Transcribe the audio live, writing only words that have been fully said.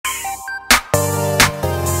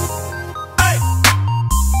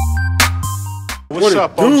What's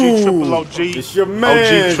up, OG, triple OG? It's your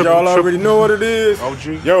man, y'all already know what it is.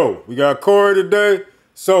 OG. Yo, we got Corey today.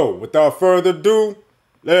 So, without further ado,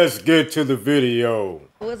 let's get to the video.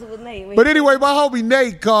 What's it with Nate? But anyway, my homie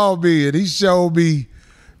Nate called me and he showed me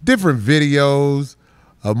different videos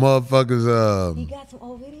of motherfuckers. He got some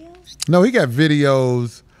old videos? No, he got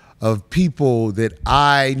videos of people that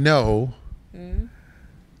I know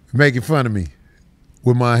making fun of me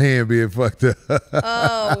with my hand being fucked up.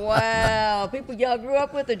 Oh, wow. People y'all grew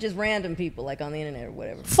up with or just random people like on the internet or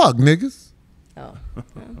whatever? Fuck niggas. Oh.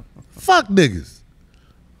 Fuck niggas.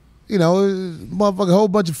 You know, motherfucker, a whole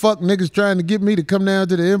bunch of fuck niggas trying to get me to come down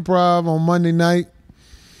to the Improv on Monday night.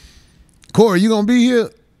 Corey, you gonna be here?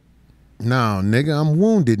 No, nigga, I'm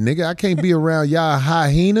wounded, nigga. I can't be around y'all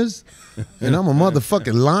hyenas, and I'm a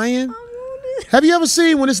motherfucking lion. Have you ever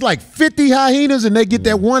seen when it's like 50 hyenas and they get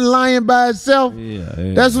that one lion by itself?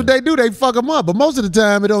 Yeah. That's what they do. They fuck them up. But most of the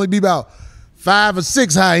time, it only be about 5 or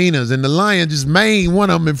 6 hyenas, and the lion just main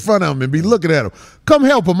one of them in front of them and be looking at them. Come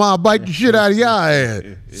help him, I'll bite the shit out of y'all ass.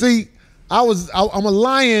 See, I'm a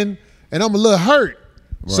lion, and I'm a little hurt.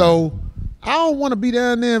 Right. So I don't want to be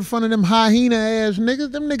down there in front of them hyena ass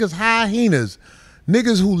niggas. Them niggas hyenas.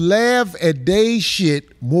 Niggas who laugh at they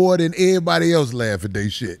shit more than everybody else laugh at they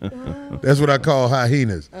shit. That's what I call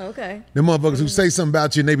hyenas. Oh, okay. Them motherfuckers who say something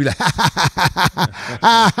about you and they be like,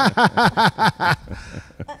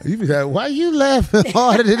 you be like, why you laughing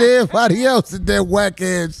harder than everybody else at that whack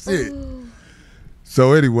ass shit?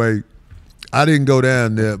 So anyway, I didn't go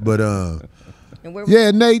down there, but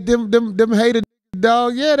yeah, Nate, them hater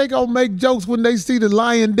dog, yeah, they gonna make jokes when they see the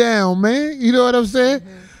lying down, man. You know what I'm saying?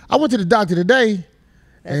 I went to the doctor today.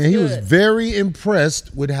 And he was very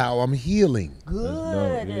impressed with how I'm healing.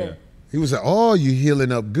 Good. Yeah. He was like, oh, you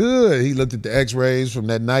healing up good. He looked at the x-rays from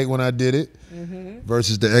that night when I did it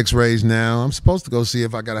versus the x-rays now. I'm supposed to go see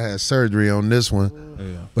if I got to have surgery on this one.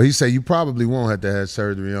 Yeah. But he said you probably won't have to have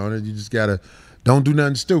surgery on it. You just got to, don't do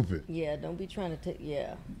nothing stupid. Yeah, don't be trying to take,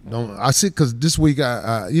 Don't. I see, because this week,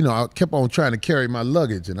 I kept on trying to carry my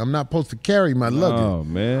luggage, and I'm not supposed to carry my luggage. Oh,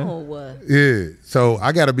 man. Oh, what? Yeah, so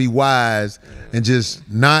I got to be wise and just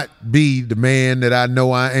not be the man that I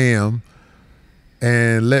know I am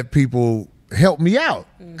and let people help me out,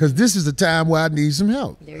 because this is a time where I need some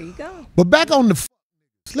help. There you go. But back on the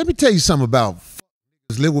let me tell you something about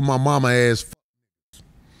live with my mama ass.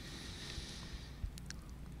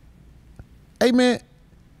 Hey, man,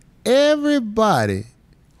 everybody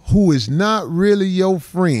who is not really your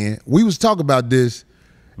friend, we was talking about this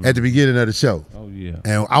at the beginning of the show. Oh, yeah.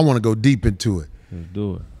 And I want to go deep into it. Let's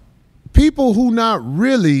do it. People who not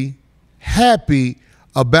really happy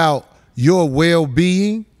about your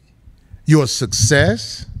well-being, your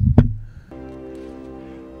success.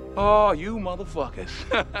 Oh, you motherfuckers.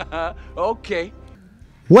 Okay.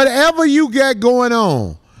 Whatever you got going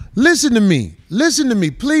on, listen to me. Listen to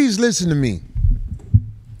me. Please listen to me.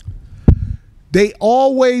 They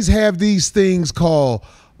always have these things called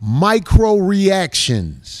micro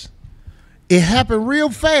reactions. It happened real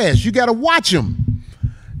fast. You got to watch them.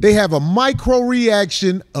 They have a micro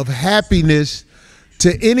reaction of happiness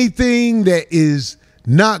to anything that is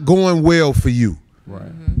not going well for you.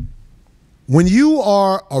 Right. When you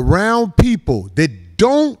are around people that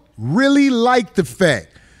don't really like the fact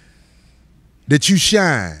that you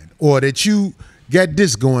shine or that you got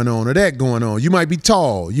this going on or that going on, you might be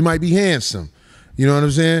tall, you might be handsome. You know what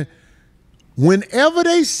I'm saying? Whenever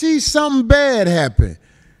they see something bad happen,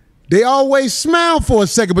 they always smile for a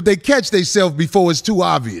second, but they catch themselves before it's too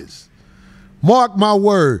obvious. Mark my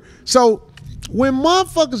word. So when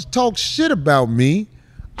motherfuckers talk shit about me,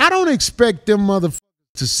 I don't expect them motherfuckers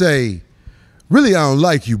to say, really, I don't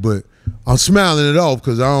like you, but I'm smiling it off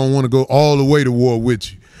because I don't want to go all the way to war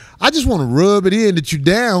with you. I just want to rub it in that you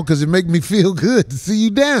down because it make me feel good to see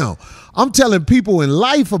you down. I'm telling people in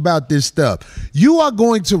life about this stuff. You are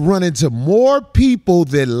going to run into more people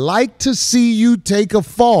that like to see you take a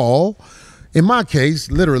fall. In my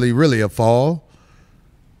case, literally, really a fall.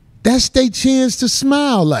 That's their chance to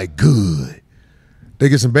smile like, good. They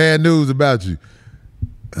get some bad news about you.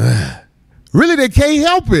 Really, they can't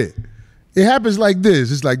help it. It happens like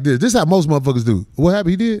this. It's like this. This is how most motherfuckers do. What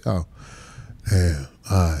happened? He did? Oh, damn.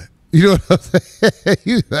 All right. You know what I'm saying?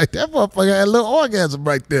 You like, that motherfucker had a little orgasm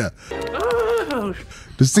right there. Oh.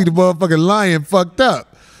 To see the motherfucking lion fucked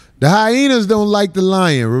up. The hyenas don't like the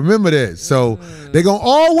lion. Remember that. So they gonna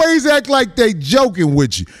always act like they joking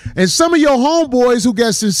with you. And some of your homeboys who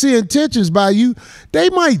got sincere intentions by you, they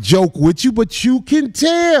might joke with you, but you can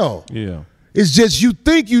tell. Yeah. It's just you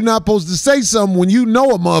think you're not supposed to say something when you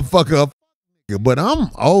know a motherfucker. But I'm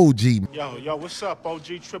OG. Yo, what's up,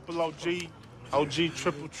 OG, triple OG, OG,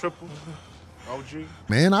 triple. OG.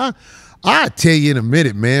 Man, I'll tell you in a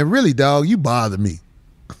minute, man. Really, dog, you bother me.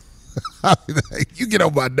 You get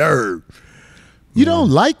on my nerve. You don't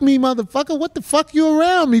like me, motherfucker? What the fuck you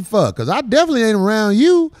around me for? Because I definitely ain't around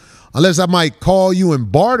you unless I might call you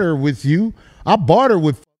and barter with you. I barter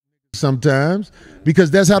with sometimes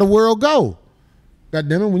because that's how the world go. God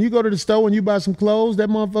damn it, when you go to the store and you buy some clothes, that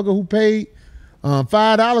motherfucker who paid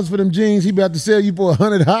 $5 for them jeans, he about to sell you for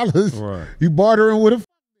 $100. Right. You bartering with him.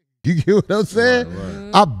 You get what I'm saying?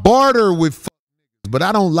 Right. I barter with but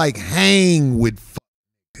I don't like hang with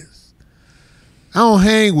niggas. I don't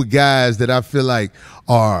hang with guys that I feel like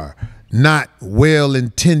are not well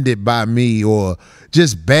intended by me or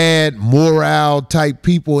just bad morale type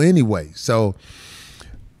people anyway. So,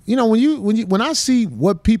 you know, when I see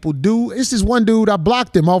what people do, it's this one dude, I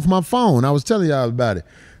blocked him off my phone. I was telling y'all about it.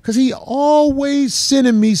 Because he always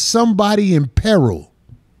sending me somebody in peril.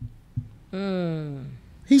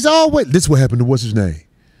 He's always, this what happened to what's his name?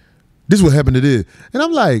 This what happened to this. And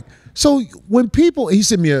I'm like, so when people, he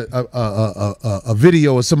sent me a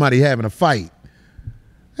video of somebody having a fight.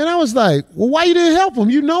 And I was like, well, why you didn't help him?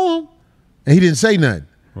 You know him. And he didn't say nothing.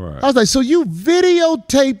 Right. I was like, so you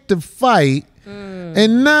videotaped the fight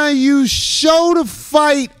and now you show the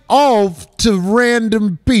fight off to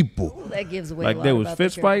random people. Ooh, that gives away like they was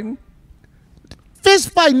fist fighting?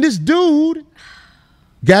 Fist fighting. This dude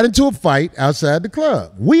got into a fight outside the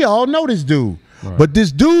club. We all know this dude. Right. But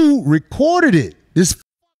this dude recorded it. This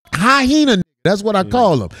hyena, that's what I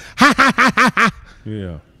call him.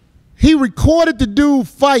 Yeah. He recorded the dude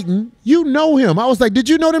fighting. You know him. I was like, did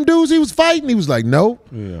you know them dudes he was fighting? He was like, no.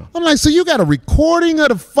 Yeah. I'm like, so you got a recording of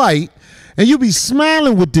the fight and you be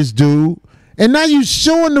smiling with this dude and now you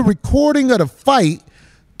showing the recording of the fight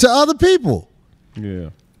to other people. Yeah.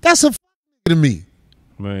 That's a to me.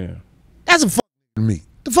 Man. That's a to me.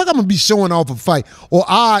 The fuck I'm gonna be showing off a fight? Or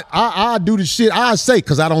I do the shit I say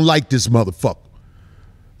because I don't like this motherfucker.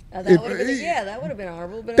 That would have been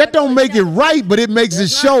honorable. But that don't make it right, but it makes it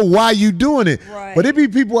show why you doing it. Right. But it be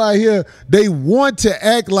people out here, they want to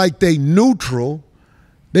act like they neutral.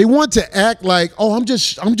 They want to act like, oh, I'm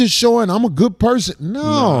just showing I'm a good person.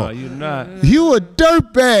 No, you're not. You a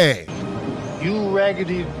dirtbag. You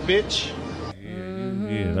raggedy bitch.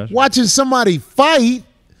 Yeah, that's watching somebody fight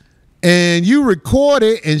and you record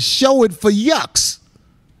it and show it for yucks.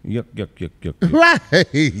 Yuck. Right.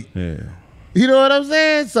 Yeah. You know what I'm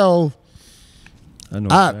saying? So I know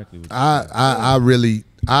exactly what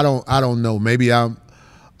I don't know. Maybe I'm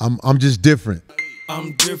just different.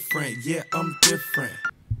 I'm different. Yeah, I'm different.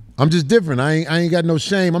 I'm just different. I ain't got no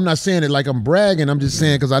shame. I'm not saying it like I'm bragging. I'm just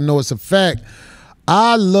saying because I know it's a fact.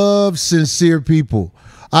 I love sincere people.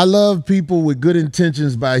 I love people with good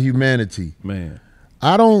intentions by humanity. Man.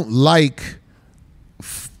 I don't like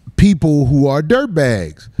people who are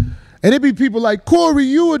dirtbags. And it be people like, Corey,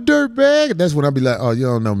 you a dirtbag? That's when I be like, oh, you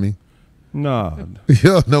don't know me. Nah. You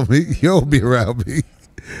don't know me. You don't be around me.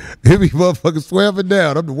 It be motherfuckers swear up and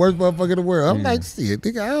down. I'm the worst motherfucker in the world. I'm like, shit,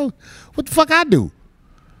 nigga, what the fuck I do?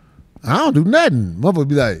 I don't do nothing. Motherfucker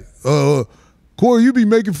be like, Corey, you be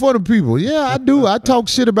making fun of people. Yeah, I do. I talk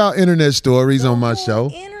shit about internet stories on my show.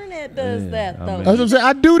 Internet does that, though. That's what I'm saying.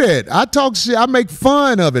 I do that. I talk shit. I make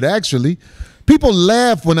fun of it, actually. People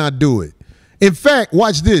laugh when I do it. In fact,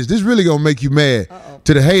 watch this. This really gonna make you mad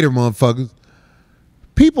to the hater motherfuckers.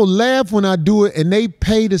 People laugh when I do it and they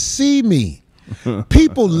pay to see me.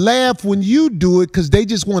 People laugh when you do it because they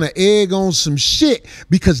just want to egg on some shit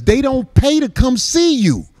because they don't pay to come see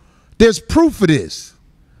you. There's proof of this.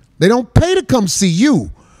 They don't pay to come see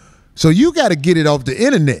you. So you got to get it off the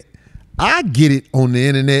internet. I get it on the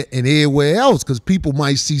internet and everywhere else because people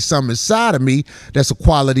might see something inside of me that's a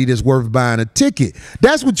quality that's worth buying a ticket.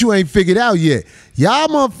 That's what you ain't figured out yet. Y'all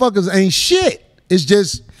motherfuckers ain't shit. It's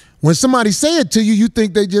just when somebody say it to you, you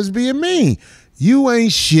think they just being mean. You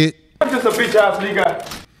ain't shit. I'm just a bitch ass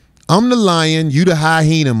nigga. I'm the lion, you the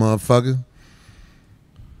hyena, motherfucker.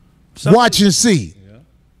 Watch and see.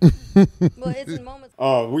 Well, it's in moments.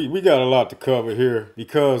 We got a lot to cover here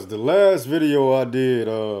because the last video I did,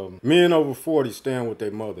 men over 40 stand with their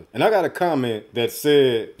mother. And I got a comment that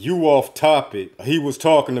said, you off topic. He was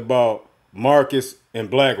talking about Marcus and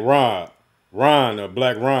Black Ron.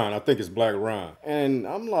 Black Ron. I think it's Black Ron. And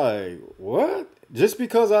I'm like, what? Just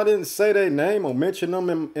because I didn't say their name or mention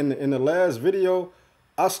them in the last video,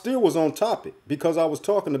 I still was on topic because I was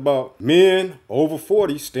talking about men over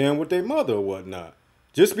 40 stand with their mother or whatnot.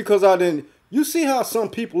 Just because I didn't, you see how some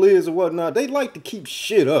people is or whatnot, they like to keep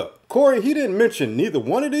shit up. Corey, he didn't mention neither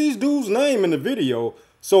one of these dudes' name in the video,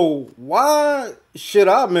 so why should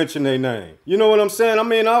I mention their name? You know what I'm saying? I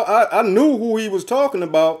mean, I knew who he was talking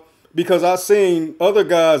about, because I seen other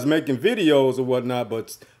guys making videos or whatnot,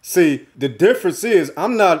 but see, the difference is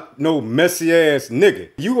I'm not no messy ass nigga.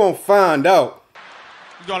 You gonna find out.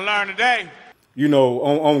 You gonna learn today. You know,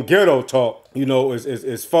 on ghetto talk, you know,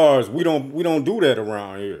 as far as we don't do that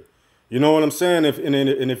around here. You know what I'm saying?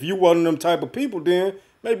 If you wasn't them type of people, then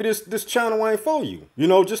maybe this channel ain't for you. You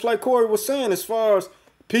know, just like Corey was saying, as far as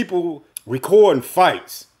people recording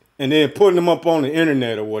fights and then putting them up on the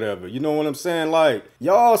internet or whatever. You know what I'm saying? Like,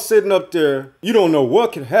 y'all sitting up there, you don't know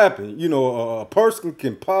what can happen. You know, a person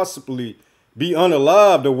can possibly be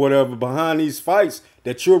unalived or whatever behind these fights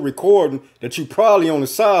that you're recording, that you probably on the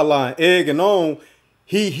sideline egging on,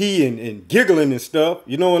 he and giggling and stuff.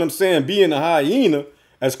 You know what I'm saying? Being a hyena,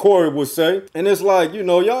 as Corey would say. And it's like, you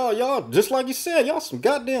know, y'all, just like you said, y'all some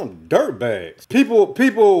goddamn dirtbags.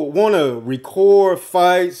 People want to record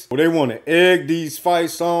fights, or they want to egg these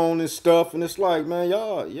fights on and stuff. And it's like, man,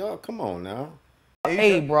 y'all, come on now.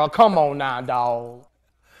 Hey, bro, come on now, dog.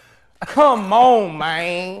 Come on,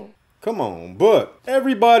 man. Come on, but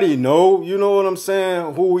everybody know, you know what I'm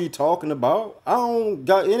saying, who he talking about.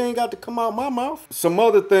 It ain't got to come out my mouth. Some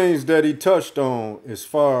other things that he touched on as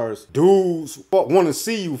far as dudes want to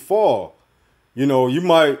see you fall. You know, you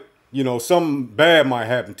might, you know, something bad might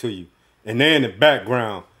happen to you. And they're in the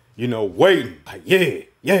background, you know, waiting. Like, yeah,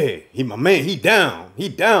 he my man, he down,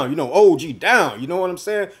 you know, OG down, you know what I'm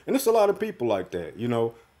saying? And there's a lot of people like that, you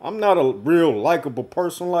know. I'm not a real likable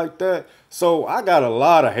person like that, so I got a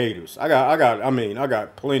lot of haters. I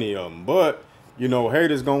got plenty of them, but, you know,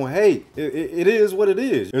 haters gonna hate. It is what it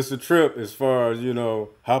is. It's a trip as far as, you know,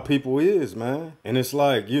 how people is, man. And it's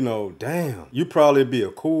like, you know, damn, you probably be a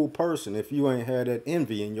cool person if you ain't had that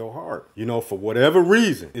envy in your heart, you know, for whatever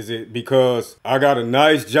reason. Is it because I got a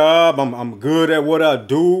nice job, I'm good at what I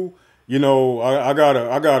do? You know, I got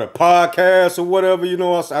a podcast or whatever, you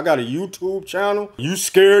know, I got a YouTube channel. You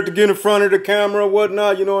scared to get in front of the camera or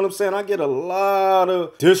whatnot, you know what I'm saying? I get a lot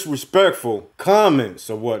of disrespectful comments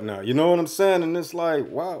or whatnot, you know what I'm saying? And it's like,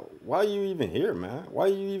 wow, why you even here, man? Why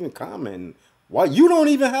you even commenting? Why you don't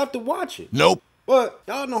even have to watch it? Nope. But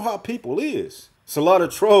y'all know how people is. It's a lot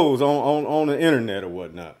of trolls on the internet or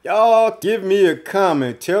whatnot. Y'all give me a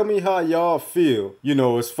comment. Tell me how y'all feel, you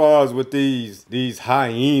know, as far as with these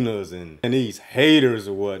hyenas and these haters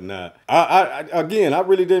or whatnot. Again, I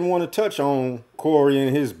really didn't want to touch on Corey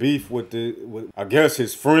and his beef with I guess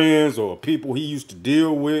his friends or people he used to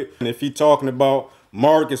deal with. And if he talking about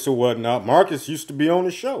Marcus or whatnot, Marcus used to be on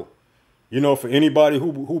the show. You know, for anybody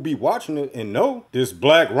who be watching it and know this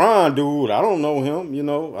Black Ron dude, I don't know him, you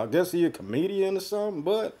know. I guess he a comedian or something,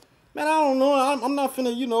 but, man, I don't know. I'm not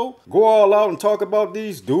finna, you know, go all out and talk about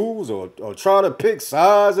these dudes or try to pick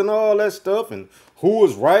sides and all that stuff and who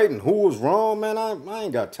was right and who was wrong, man. I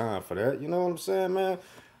ain't got time for that, you know what I'm saying, man?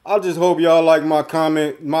 I just hope y'all like my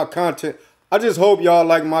content. I just hope y'all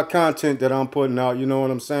like my content that I'm putting out, you know what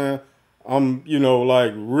I'm saying? I'm, you know,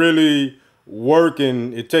 like, really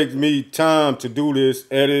working. It takes me time to do this,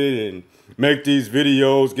 edit and make these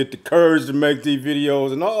videos, get the courage to make these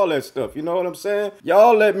videos and all that stuff. You know what I'm saying?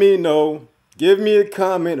 Y'all let me know. Give me a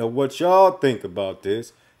comment of what y'all think about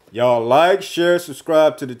this. Y'all like, share,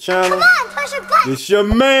 subscribe to the channel. Come on, push your button. It's your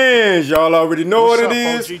man. Y'all already know what it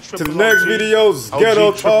is. To the next videos,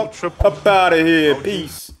 Ghetto Talk. Up out of here.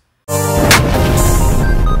 Peace.